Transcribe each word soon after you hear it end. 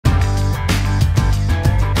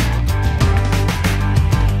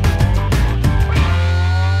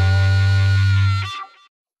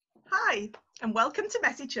and welcome to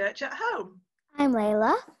Messy Curch at Home. I'm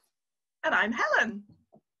Layla. And I'm Helen.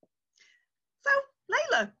 So,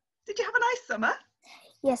 Layla, did you have a nice summer?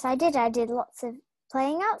 Yes, I did. I did lots of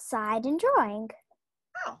playing outside and drawing.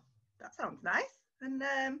 Oh, that sounds nice. And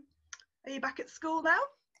are you back at school now?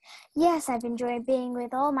 Yes, I've enjoyed being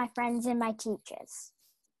with all my friends and my teachers.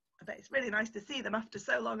 I bet it's really nice to see them after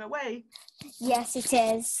so long away. Yes, it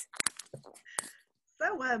is.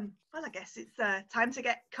 So, well, I guess it's time to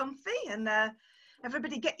get comfy and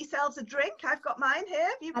everybody get yourselves a drink. I've got mine here.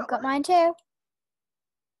 I've got mine too.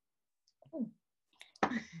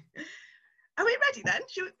 Are we ready then?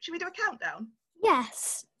 Should we do a countdown?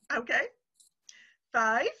 Yes. Okay.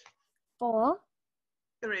 5, 4,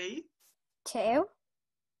 3, 2.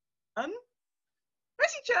 1.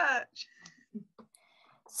 Messy Curch!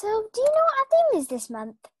 So, do you know what our theme is this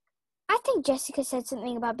month? I think Jessica said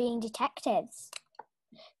something about being detectives.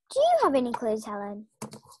 Do you have any clues, Helen?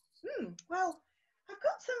 Well, I've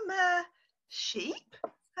got some sheep.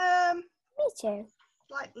 Me too.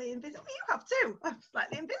 Slightly invisible. You have too.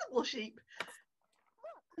 Slightly invisible sheep. I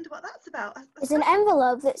wonder what that's about. There's an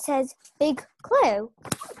envelope that says Big Clue.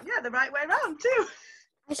 Yeah, the right way round too.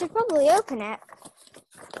 I should probably open it.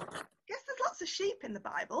 Guess there's lots of sheep in the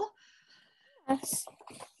Bible. Yes.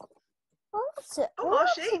 More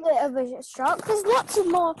sheep. A bit of a shock. There's lots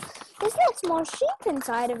more sheep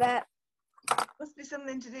inside of it. Must be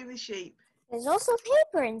something to do with sheep. There's also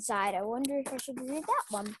paper inside. I wonder if I should read that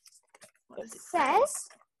one. What does It it say? says,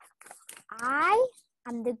 I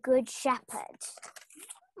am the good shepherd.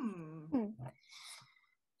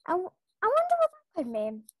 I wonder what that could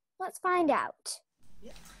mean. Let's find out.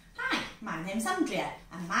 Yeah. Hi, my name's Andrea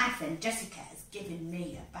and my friend Jessica has given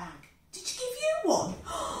me a bag. Did she give you one?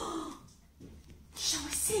 Shall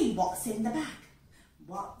we see what's in the bag?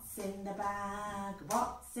 What's in the bag?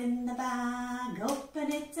 What's in the bag?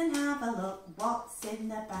 Open it and have a look. What's in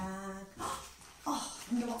the bag? Oh,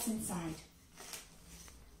 I wonder what's inside.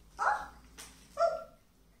 Oh,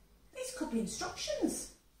 these could be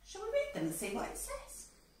instructions. Shall we read them and see what it says?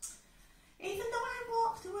 Even though I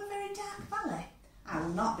walk through a very dark valley, I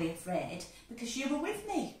will not be afraid because you were with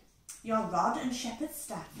me. Your rod and shepherd's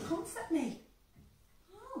staff comfort me.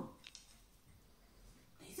 Oh,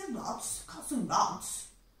 these are rods. Got some rods.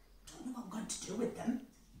 Don't know what I'm going to do with them.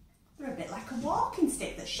 They're a bit like a walking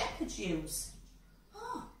stick that shepherds use.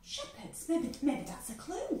 Oh, shepherds. Maybe that's a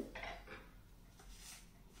clue.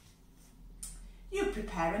 You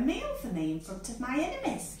prepare a meal for me in front of my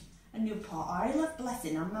enemies, and you pour oil of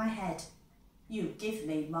blessing on my head. You give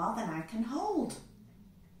me more than I can hold.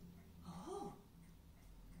 Oh.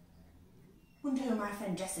 Wonder who my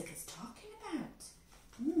friend Jessica's talking about.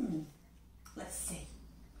 Let's see.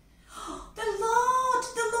 The Lord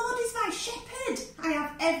is my shepherd. I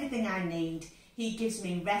have everything I need. He gives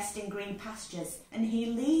me rest in green pastures and he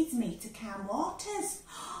leads me to calm waters.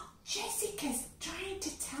 Jessica's trying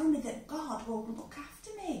to tell me that God will look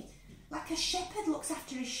after me like a shepherd looks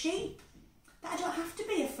after his sheep. That I don't have to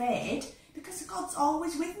be afraid because God's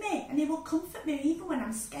always with me and he will comfort me even when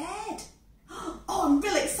I'm scared. Oh, I'm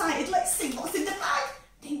really excited. Let's see what's in the bag. I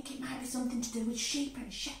think it might be something to do with sheep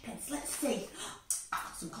and shepherds. Let's see. I've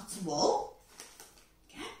got some cotton wool.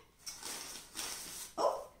 Okay.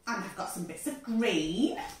 Oh, and I've got some bits of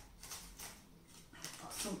green. I've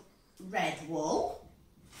got some red wool.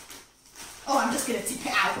 Oh, I'm just going to tip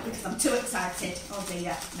it out because I'm too excited. Oh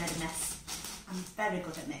dear, made a mess. I'm very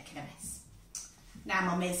good at making a mess. Now,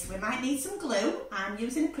 mummies, we might need some glue. I'm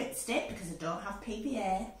using a Pritt stick because I don't have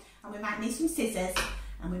PVA. And we might need some scissors.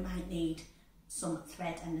 And we might need some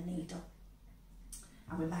thread and a needle.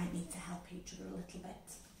 And we might need to help each other a little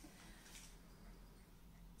bit.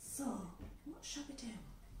 So, what shall we do?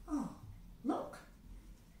 Oh, look.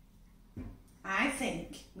 I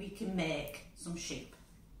think we can make some sheep.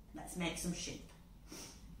 Let's make some sheep.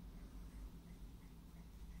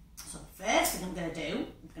 So the first thing I'm going to do,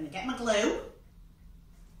 I'm going to get my glue.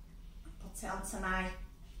 Put it onto my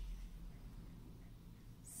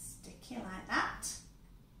sticky like that.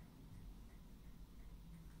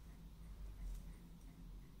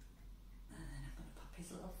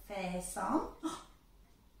 His little face on.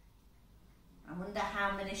 I wonder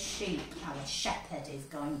how many sheep our shepherd is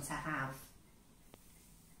going to have.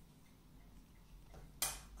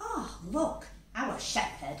 Oh, look, our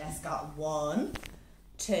shepherd has got 1,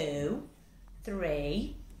 2,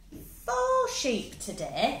 3, 4 sheep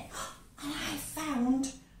today. And I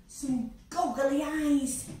found some goggly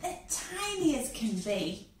eyes. They're tiny as can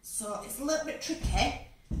be, so it's a little bit tricky.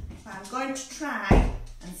 But I'm going to try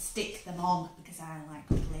and stick them on because I like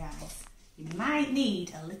goggly eyes. You might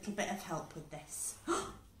need a little bit of help with this.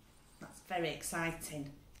 That's very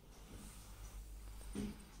exciting.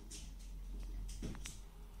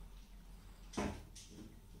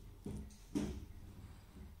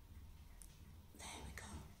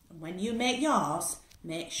 when you make yours,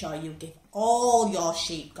 make sure you give all your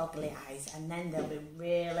sheep goggly eyes, and then they'll be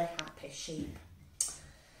really happy sheep.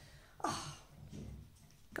 Oh,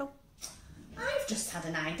 go. I've just had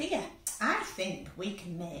an idea. I think we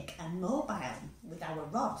can make a mobile with our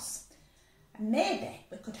rods, and maybe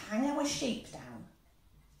we could hang our sheep down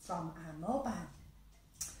from our mobile.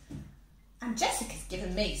 And Jessica's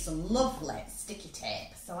given me some lovely sticky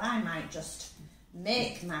tape, so I might just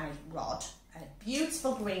make my rod a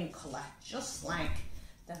beautiful green colour, just like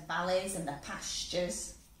the valleys and the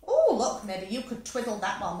pastures. Oh, look, maybe you could twiddle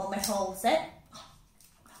that while Mummy holds it. Oh,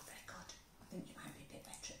 not very good. I think you might be a bit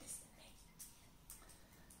better at this than me.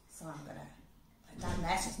 So I'm going to put it down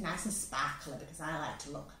there so it's nice and sparkly, because I like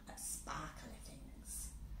to look at sparkly things.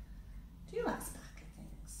 Do you like sparkly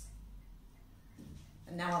things?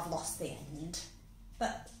 And now I've lost the end.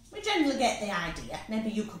 But we generally get the idea. Maybe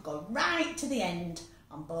you could go right to the end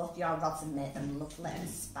on both your rods and make them lovely and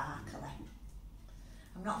sparkly.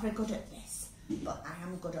 I'm not very good at this, but I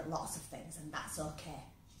am good at lots of things, and that's okay.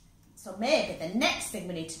 So maybe the next thing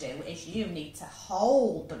we need to do is you need to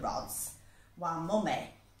hold the rods while Mummy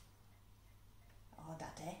or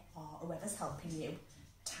Daddy or whoever's helping you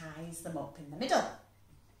ties them up in the middle.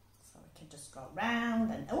 So we can just go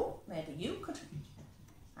round and, oh, maybe you could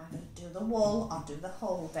either do the wool or do the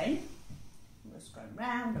holding. We're just going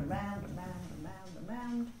round and round and round and round and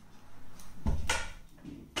round.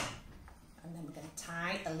 And then we're going to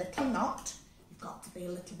tie a little knot. You've got to be a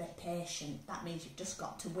little bit patient. That means you've just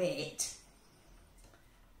got to wait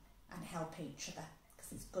and help each other,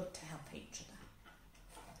 because it's good to help each other.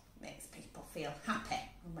 Makes people feel happy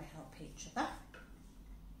when we help each other.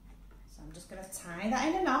 So I'm just going to tie that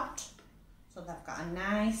in a knot so they've got a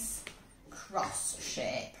nice cross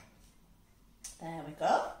shape. There we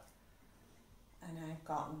go. And I've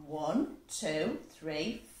got 1, 2,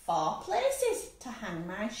 3, 4 places to hang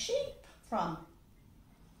my sheep from.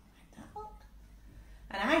 Like that, look.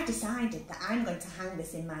 And I've decided that I'm going to hang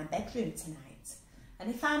this in my bedroom tonight. And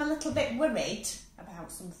if I'm a little bit worried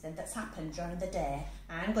about something that's happened during the day,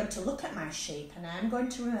 I'm going to look at my sheep and I'm going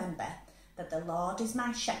to remember that the Lord is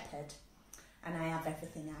my shepherd and I have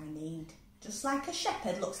everything I need. Just like a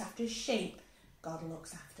shepherd looks after his sheep, God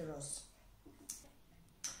looks after us.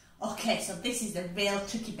 Okay, so this is the real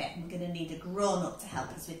tricky bit. We're going to need a grown-up to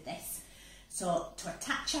help us with this. So to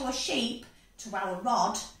attach our sheep to our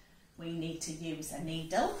rod, we need to use a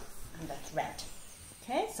needle and a thread.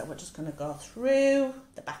 Okay, so we're just going to go through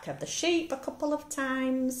the back of the sheep a couple of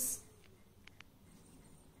times.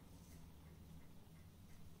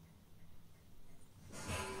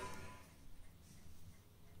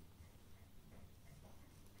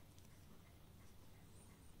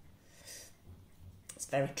 It's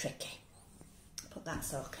very tricky, but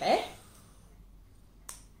that's okay.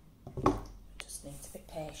 Just need to be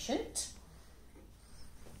patient.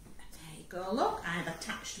 There you go, look, I've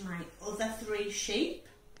attached my other 3 sheep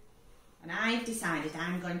and I've decided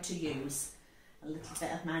I'm going to use a little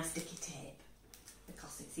bit of my sticky tape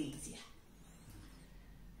because it's easier.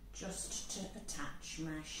 Just to attach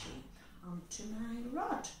my sheep onto my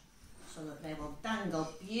rod so that they will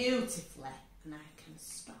dangle beautifully and I can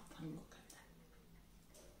stop and look at them.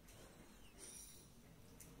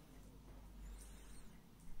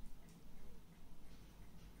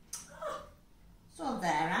 So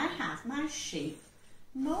there I have my sheep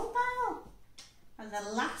mobile. And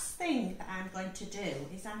the last thing that I'm going to do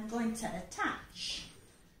is I'm going to attach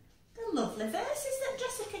the lovely verses that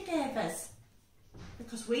Jessica gave us.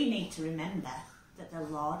 Because we need to remember that the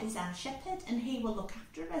Lord is our shepherd and he will look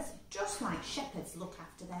after us just like shepherds look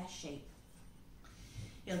after their sheep.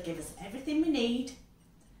 He'll give us everything we need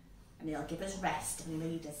and he'll give us rest and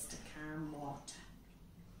lead us to calm water.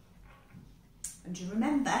 And you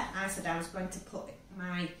remember, I said I was going to put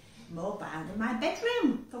my mobile in my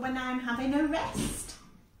bedroom for when I'm having a rest.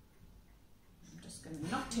 I'm just going to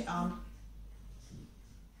knot it on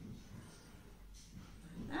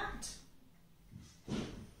like that.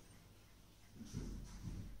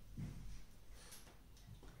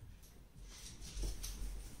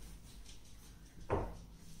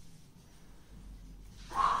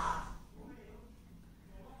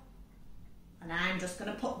 And I'm just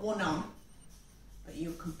going to put one on. But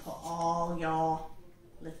you can put all your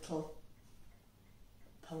little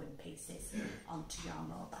poem pieces onto your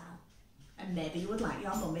mobile. And maybe you would like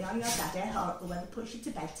your mummy or your daddy or whoever puts you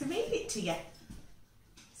to bed to read it to you.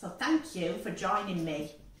 So thank you for joining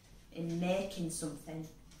me in making something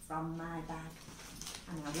from my bag.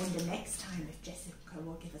 And I wonder next time if Jessica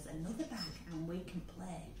will give us another bag and we can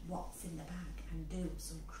play what's in the bag and do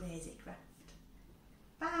some crazy craft.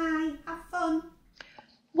 Bye, have fun.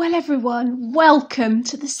 Well, Well, everyone, welcome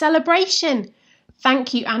to the celebration.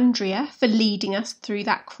 Thank you, Andrea, for leading us through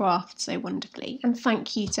that craft so wonderfully. And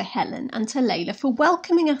thank you to Helen and to Layla for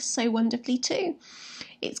welcoming us so wonderfully too.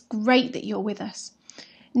 It's great that you're with us.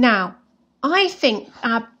 Now, I think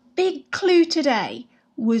our big clue today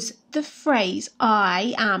was the phrase,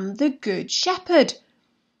 I am the Good Shepherd.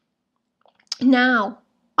 Now,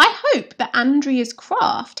 I hope that Andrea's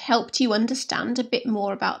craft helped you understand a bit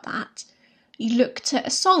more about that. You looked at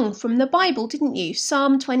a song from the Bible, didn't you?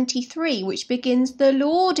 Psalm 23, which begins, "The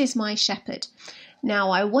Lord is my shepherd."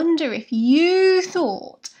 Now, I wonder if you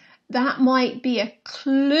thought that might be a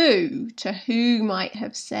clue to who might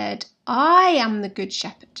have said, "I am the Good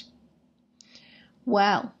Shepherd."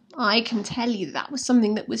 Well, I can tell you that was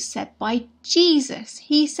something that was said by Jesus.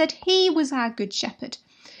 He said he was our Good Shepherd.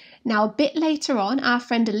 Now, a bit later on, our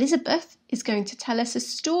friend Elizabeth is going to tell us a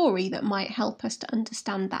story that might help us to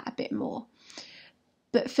understand that a bit more.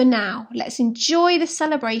 But for now, let's enjoy the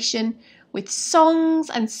celebration with songs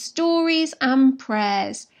and stories and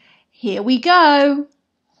prayers. Here we go.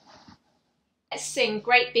 Let's sing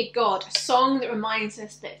Great Big God, a song that reminds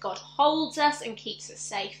us that God holds us and keeps us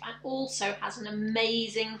safe and also has an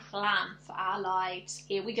amazing plan for our lives.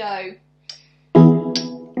 Here we go.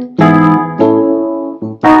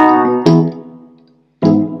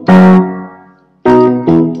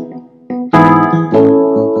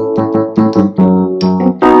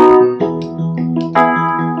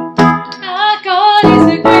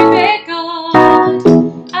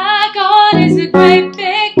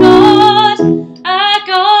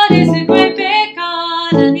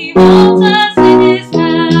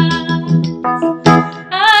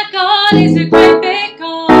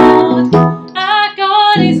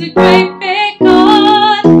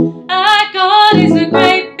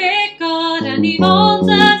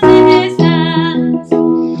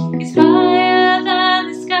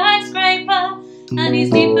 And he's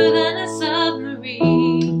deeper than a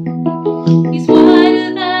submarine. He's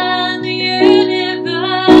wider than the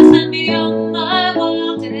universe and beyond my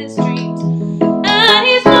wildest dreams. And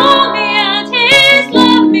he's known me and he's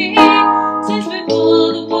loved me since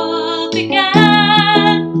before the world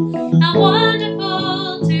began. How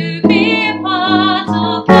wonderful to be a part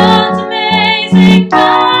of God's amazing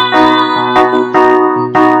plan.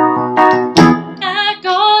 Our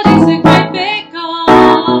God is a great big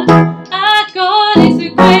God. Our God is a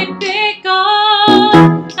great big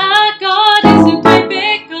God. Our God is a great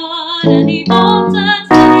big God, and he holds us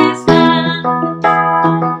in his hand.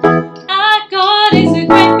 Our God is a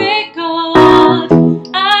great big God.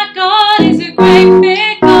 Our God is a great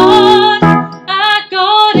big God. Our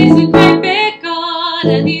God is a great big God,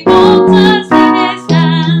 and he holds us in his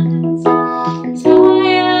hands. He's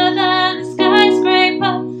higher than a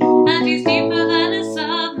skyscraper, and he's deeper than a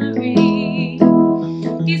submarine.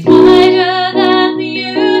 He's wider than the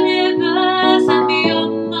universe and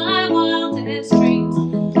beyond my wildest dreams.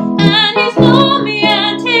 And he's known me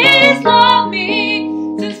and he's loved me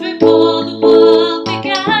since before the world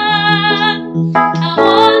began. How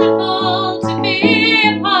wonderful to be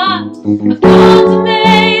a part of God's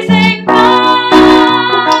amazing plan.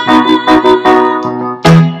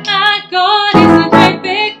 Our God is a great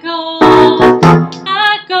big God.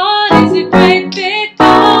 Our God is a great big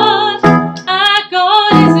God. Our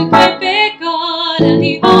God is a great big God, and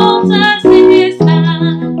he holds us in his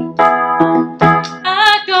hand.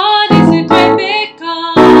 Our God is a great big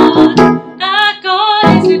God. Our God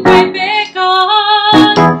is a great big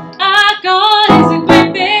God. Our God is a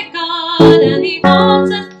great big God, and he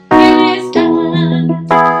holds us in his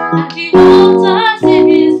hands. And he holds us in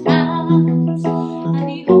his hands. And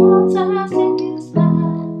he holds us in his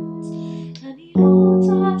hands. And he holds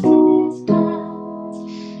us in his hands.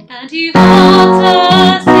 And he holds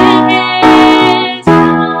us in his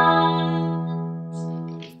hands.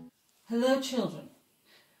 Hello children,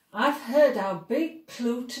 I've heard our big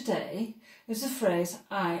clue today is the phrase,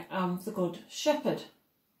 I am the Good Shepherd.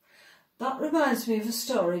 That reminds me of a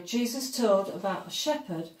story Jesus told about a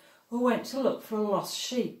shepherd who went to look for a lost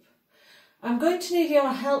sheep. I'm going to need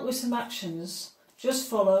your help with some actions, just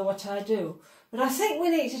follow what I do. But I think we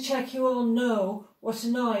need to check you all know what a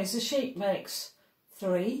noise a sheep makes.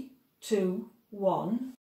 3, 2,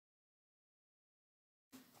 1.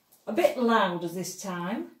 A bit louder this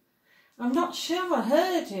time. I'm not sure I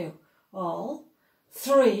heard you all.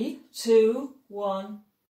 3, 2, 1.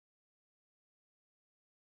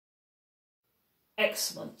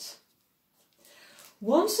 Excellent.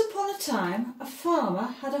 Once upon a time, a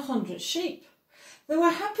farmer had 100 sheep. They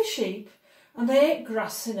were happy sheep and they ate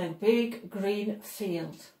grass in a big green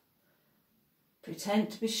field.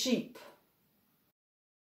 Pretend to be sheep.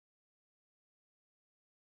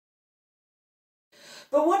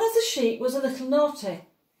 But one of the sheep was a little naughty.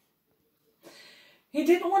 He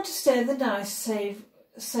didn't want to stay in the nice,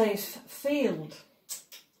 safe field.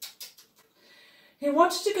 He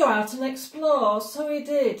wanted to go out and explore, so he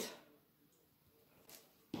did.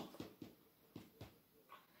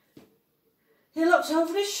 He looked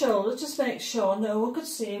over his shoulder to make sure no one could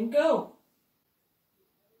see him go.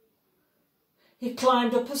 He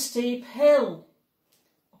climbed up a steep hill.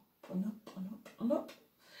 Up and up and up and up.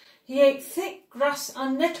 He ate thick grass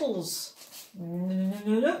and nettles.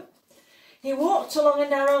 He walked along a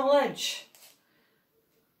narrow ledge.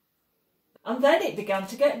 And then it began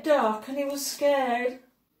to get dark and he was scared.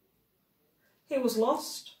 He was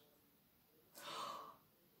lost.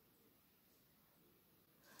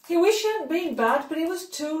 He wished he hadn't been bad, but he was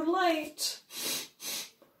too late.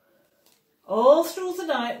 All through the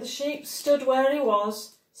night the sheep stood where he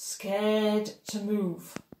was, scared to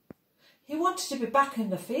move. He wanted to be back in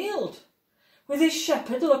the field, with his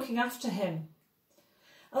shepherd looking after him.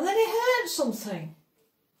 And then he heard something.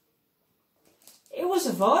 It was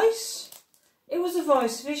a voice. It was the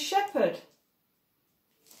voice of his shepherd.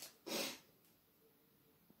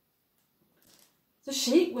 The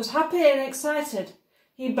sheep was happy and excited.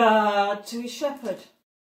 He bowed to his shepherd.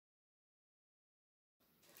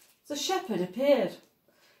 The shepherd appeared.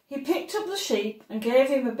 He picked up the sheep and gave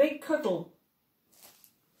him a big cuddle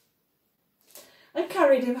and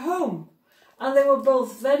carried him home. And they were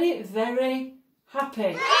both very, very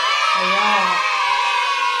happy. Hurrah!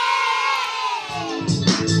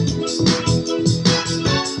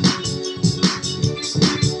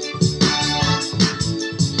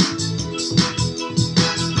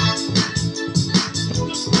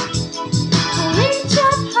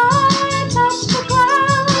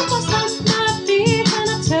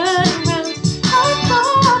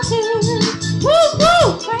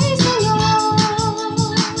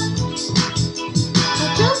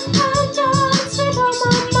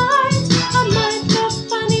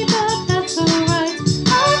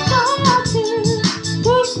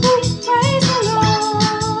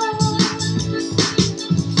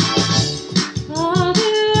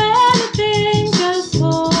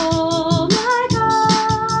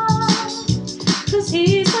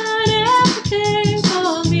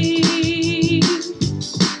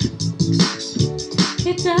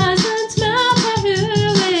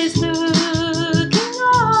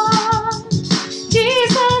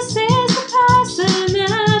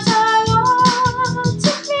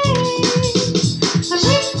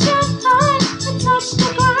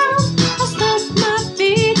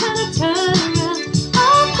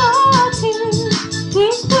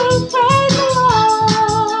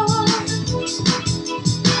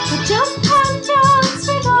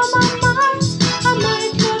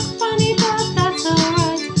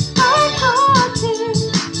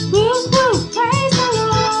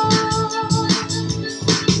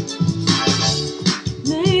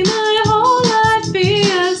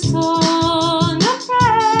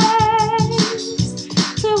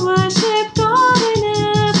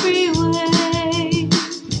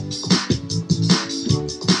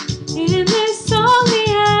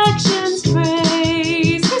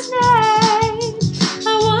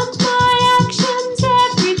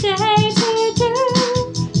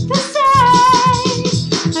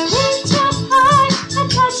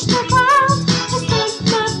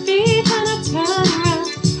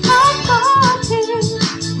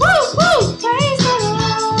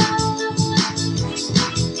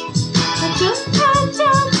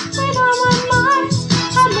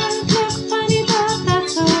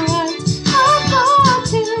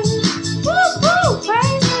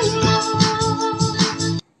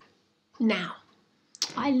 Now,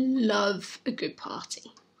 I love a good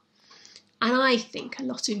party. And I think a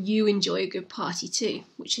lot of you enjoy a good party too,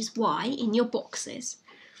 which is why in your boxes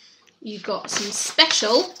you've got some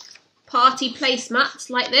special party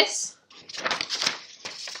placemats like this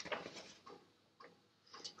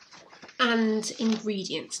and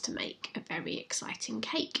ingredients to make a very exciting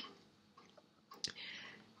cake.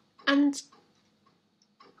 And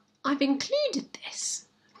I've included this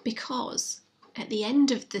because at the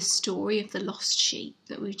end of the story of the lost sheep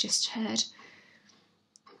that we've just heard,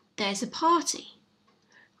 there's a party.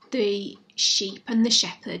 The sheep and the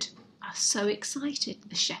shepherd are so excited.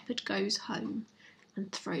 The shepherd goes home and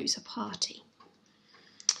throws a party.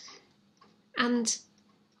 And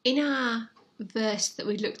in our verse that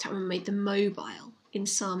we looked at when we made the mobile in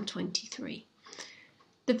Psalm 23,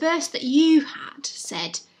 the verse that you had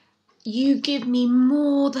said, "You give me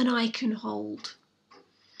more than I can hold."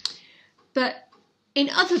 But in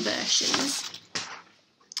other versions,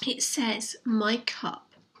 it says, "My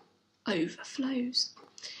cup overflows."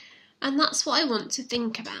 And that's what I want to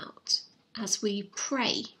think about as we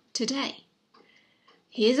pray today.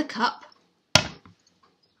 Here's a cup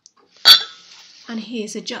and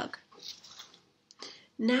here's a jug.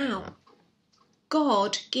 Now,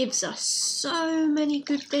 God gives us so many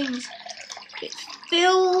good things. It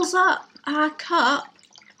fills up our cup,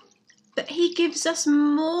 but he gives us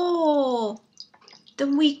more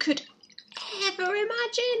than we could ever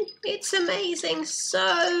imagine. It's amazing.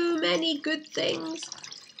 So many good things.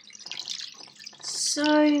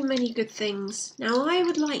 So many good things. Now, I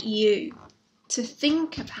would like you to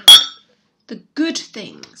think about the good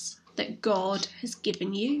things that God has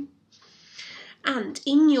given you. And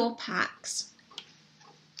in your packs,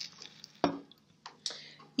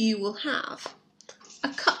 you will have a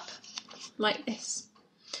cup like this.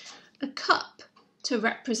 A cup to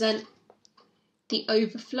represent the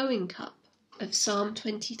overflowing cup of Psalm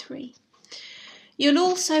 23. You'll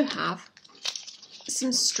also have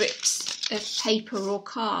some strips of paper or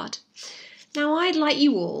card. Now, I'd like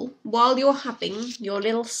you all, while you're having your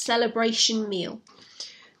little celebration meal,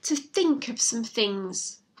 to think of some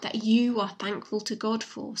things that you are thankful to God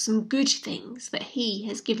for, some good things that he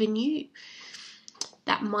has given you.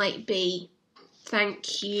 That might be,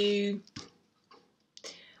 thank you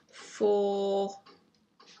for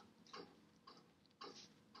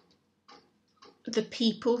the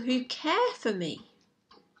people who care for me.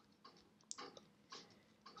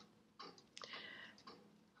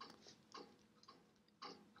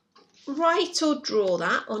 Write or draw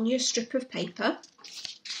that on your strip of paper.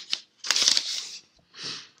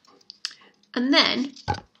 And then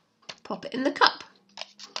pop it in the cup.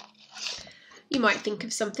 You might think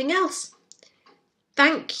of something else.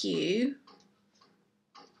 Thank you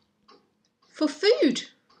for food.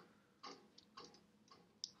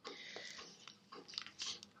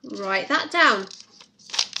 Write that down.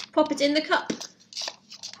 Pop it in the cup.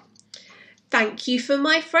 Thank you for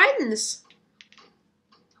my friends.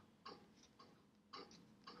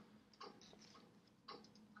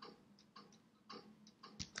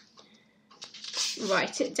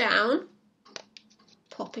 Write it down.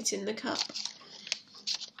 Pop it in the cup.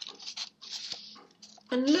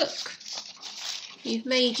 And look, you've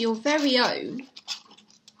made your very own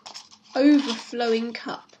overflowing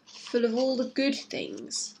cup full of all the good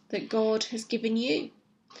things that God has given you.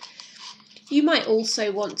 You might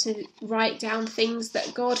also want to write down things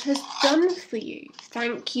that God has done for you.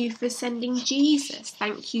 Thank you for sending Jesus.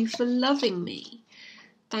 Thank you for loving me.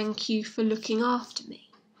 Thank you for looking after me.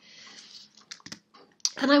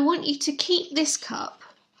 And I want you to keep this cup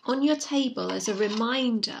on your table as a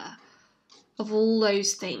reminder of all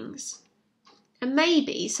those things. And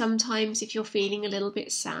maybe sometimes if you're feeling a little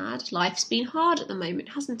bit sad, life's been hard at the moment,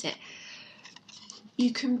 hasn't it?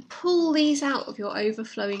 You can pull these out of your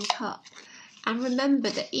overflowing cup and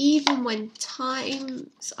remember that even when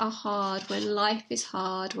times are hard, when life is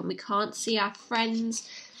hard, when we can't see our friends,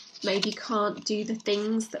 maybe can't do the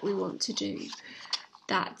things that we want to do,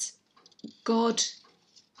 that God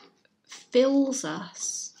fills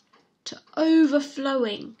us to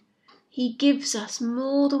overflowing. He gives us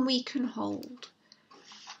more than we can hold.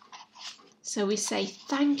 So we say,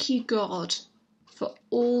 thank you, God, for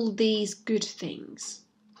all these good things.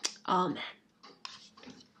 Amen.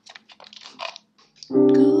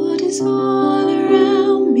 God is all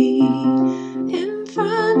around me, in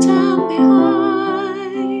front and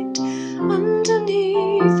behind,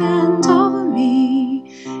 underneath and over me.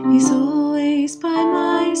 He's always by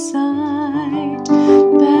my side.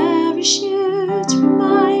 Parachute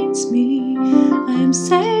reminds me I am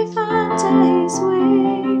safe under his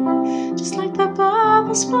wing. Just like the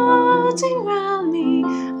bubbles floating round me,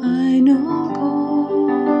 I know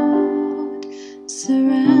God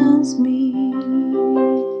surrounds me.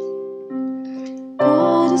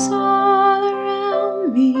 God is all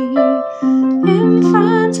around me, in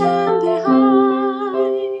front and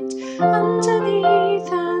behind,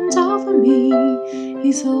 underneath and over me.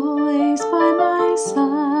 He's always by my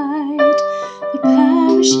side. The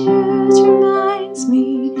parachute reminds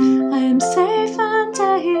me I am safe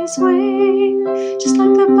under his wing. Just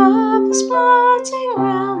like the bubbles floating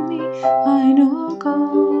around me, I know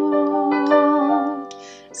God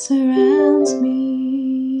surrounds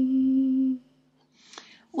me.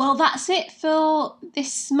 Well, that's it for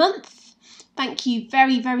this month. Thank you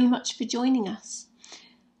very, very much for joining us.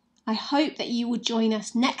 I hope that you will join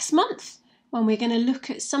us next month when we're going to look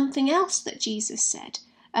at something else that Jesus said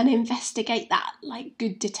and investigate that like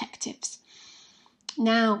good detectives.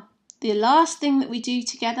 Now, the last thing that we do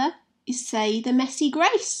together is say the messy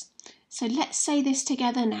grace. So let's say this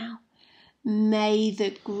together now. May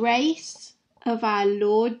the grace of our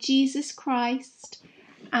Lord Jesus Christ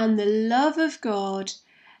and the love of God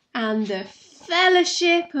and the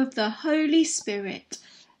fellowship of the Holy Spirit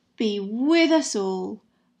be with us all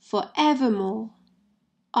forevermore.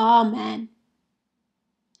 Amen.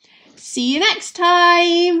 See you next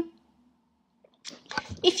time.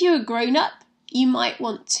 If you're a grown-up, you might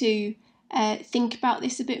want to think about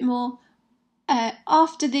this a bit more.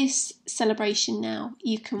 After this celebration now,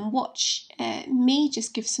 you can watch me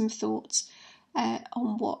just give some thoughts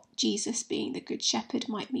on what Jesus being the Good Shepherd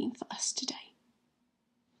might mean for us today.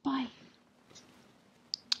 Bye.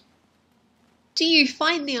 Do you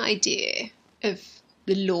find the idea of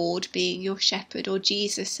the Lord being your shepherd, or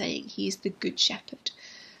Jesus saying he's the Good Shepherd,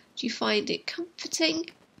 do you find it comforting,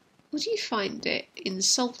 or do you find it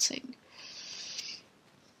insulting?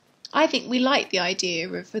 I think we like the idea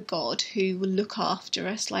of a God who will look after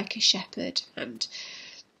us like a shepherd and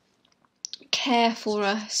care for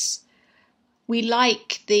us. We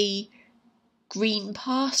like the green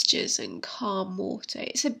pastures and calm water.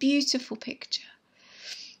 It's a beautiful picture.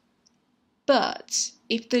 But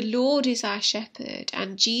if the Lord is our shepherd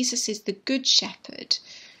and Jesus is the Good Shepherd,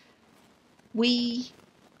 we,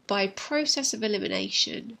 by process of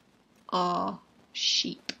elimination, are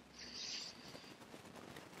sheep.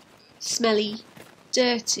 Smelly,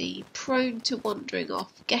 dirty, prone to wandering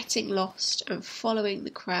off, getting lost and following the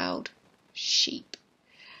crowd. Sheep.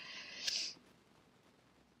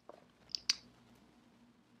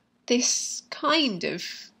 This kind of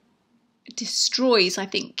destroys, I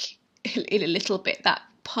think, in a little bit that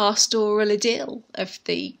pastoral idyll of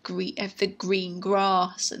the green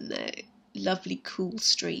grass and the lovely cool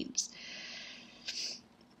streams.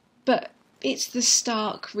 But it's the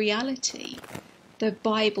stark reality. The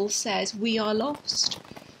Bible says we are lost.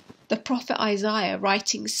 The prophet Isaiah,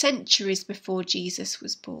 writing centuries before Jesus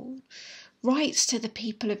was born, writes to the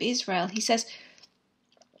people of Israel. He says,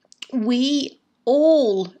 "We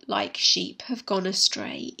all, like sheep, have gone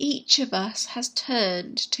astray. Each of us has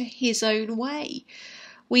turned to his own way.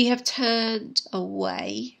 We have turned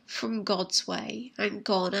away from God's way and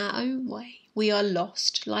gone our own way. We are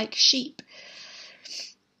lost like sheep."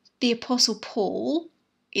 The Apostle Paul,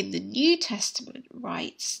 in the New Testament,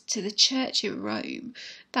 writes to the church in Rome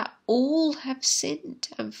that all have sinned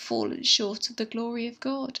and fallen short of the glory of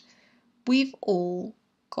God. We've all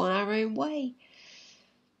gone our own way.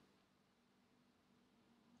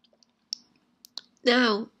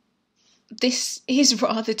 Now, this is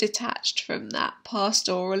rather detached from that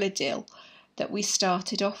pastoral idyll that we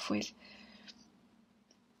started off with.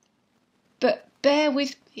 But bear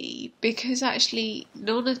with me, because actually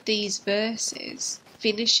none of these verses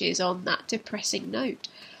finishes on that depressing note.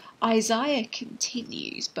 Isaiah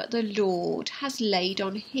continues, "But the Lord has laid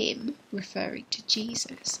on him," referring to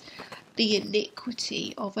Jesus, "the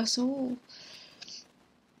iniquity of us all."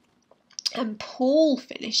 And Paul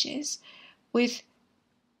finishes with,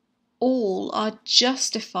 "All are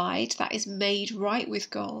justified," that is made right with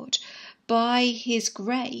God, "by his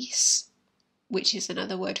grace," which is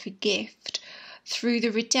another word for gift, "through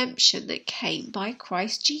the redemption that came by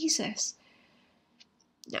Christ Jesus."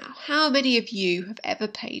 Now, how many of you have ever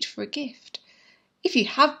paid for a gift? If you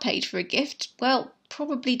have paid for a gift, well,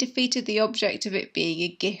 probably defeated the object of it being a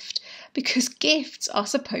gift, because gifts are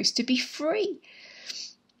supposed to be free.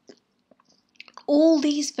 All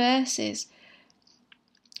these verses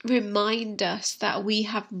remind us that we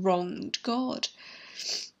have wronged God,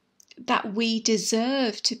 that we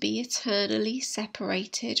deserve to be eternally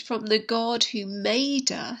separated from the God who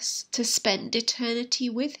made us to spend eternity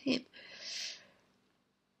with him.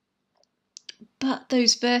 But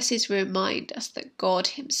those verses remind us that God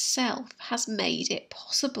himself has made it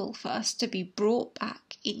possible for us to be brought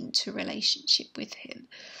back into relationship with him.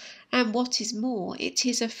 And what is more, it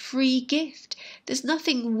is a free gift. There's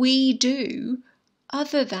nothing we do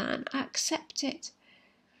other than accept it.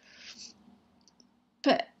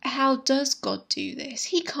 But how does God do this?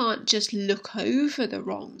 He can't just look over the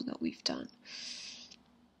wrong that we've done.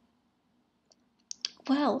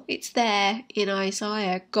 Well, it's there in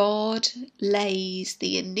Isaiah. God lays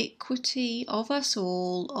the iniquity of us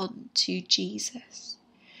all onto Jesus.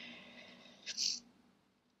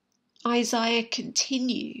 Isaiah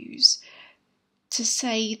continues to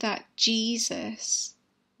say that Jesus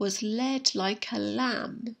was led like a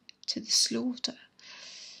lamb to the slaughter.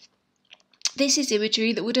 This is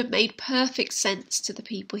imagery that would have made perfect sense to the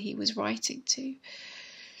people he was writing to.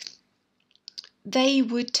 They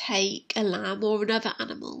would take a lamb or another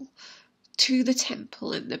animal to the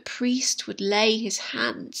temple, and the priest would lay his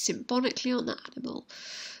hand symbolically on the animal,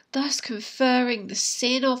 thus conferring the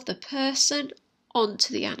sin of the person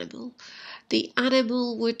onto the animal. The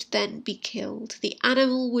animal would then be killed. The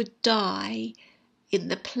animal would die in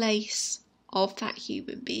the place of that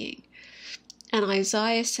human being. And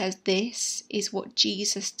Isaiah says this is what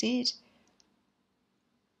Jesus did.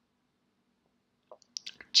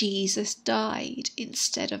 Jesus died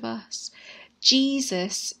instead of us.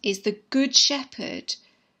 Jesus is the good shepherd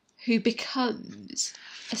who becomes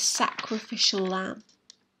a sacrificial lamb.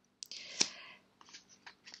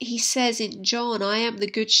 He says in John, I am the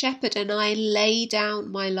good shepherd and I lay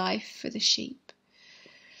down my life for the sheep.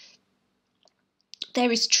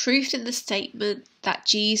 There is truth in the statement that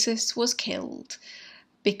Jesus was killed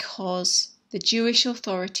because the Jewish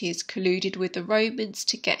authorities colluded with the Romans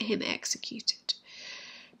to get him executed.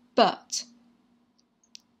 But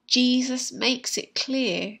Jesus makes it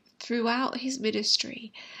clear throughout his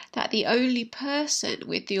ministry that the only person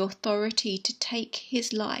with the authority to take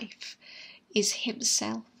his life is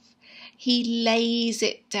himself. He lays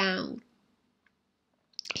it down.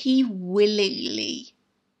 He willingly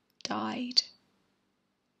died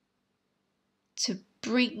to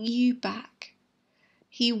bring you back.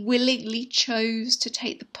 He willingly chose to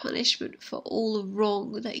take the punishment for all the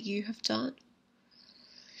wrong that you have done.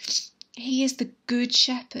 He is the good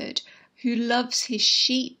shepherd who loves his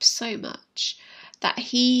sheep so much that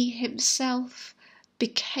he himself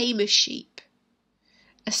became a sheep,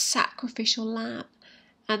 a sacrificial lamb,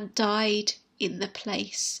 and died in the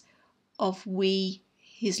place of we,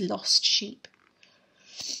 his lost sheep.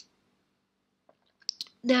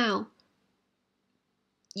 Now,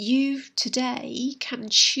 you today can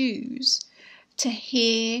choose to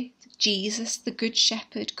hear Jesus, the Good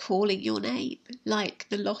Shepherd, calling your name, like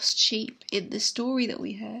the lost sheep in the story that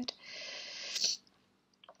we heard.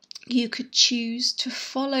 You could choose to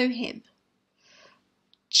follow him.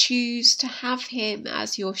 Choose to have him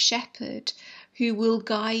as your shepherd who will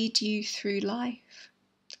guide you through life.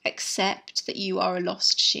 Accept that you are a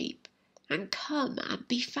lost sheep and come and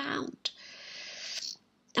be found.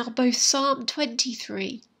 Now, both Psalm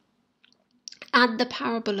 23 and the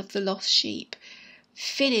parable of the lost sheep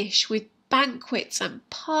finish with banquets and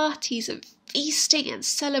parties and feasting and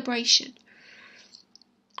celebration.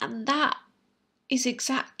 And that is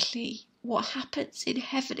exactly what happens in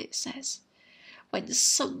heaven, it says. When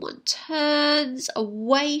someone turns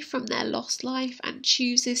away from their lost life and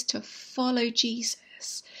chooses to follow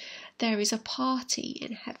Jesus, there is a party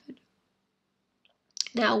in heaven.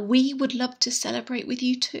 Now, we would love to celebrate with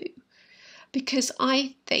you too, because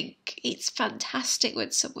I think it's fantastic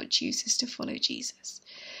when someone chooses to follow Jesus.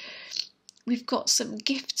 We've got some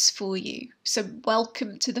gifts for you, some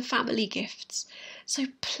welcome to the family gifts. So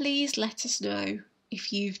please let us know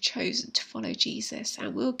if you've chosen to follow Jesus,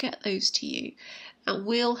 and we'll get those to you. And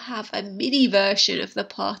we'll have a mini version of the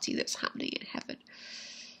party that's happening in heaven.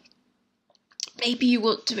 Maybe you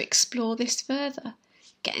want to explore this further.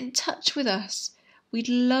 Get in touch with us. We'd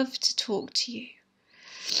love to talk to you.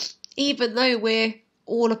 Even though we're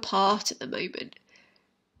all apart at the moment,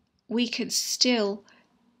 we can still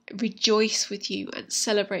rejoice with you and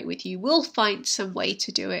celebrate with you. We'll find some way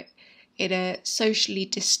to do it in a socially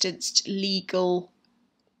distanced, legal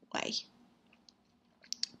way.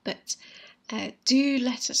 But do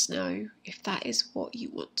let us know if that is what you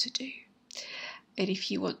want to do and if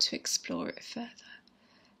you want to explore it further.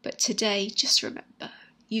 But today, just remember,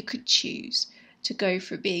 you could choose to go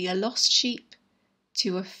from being a lost sheep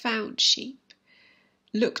to a found sheep,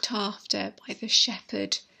 looked after by the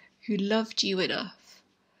shepherd who loved you enough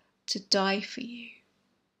to die for you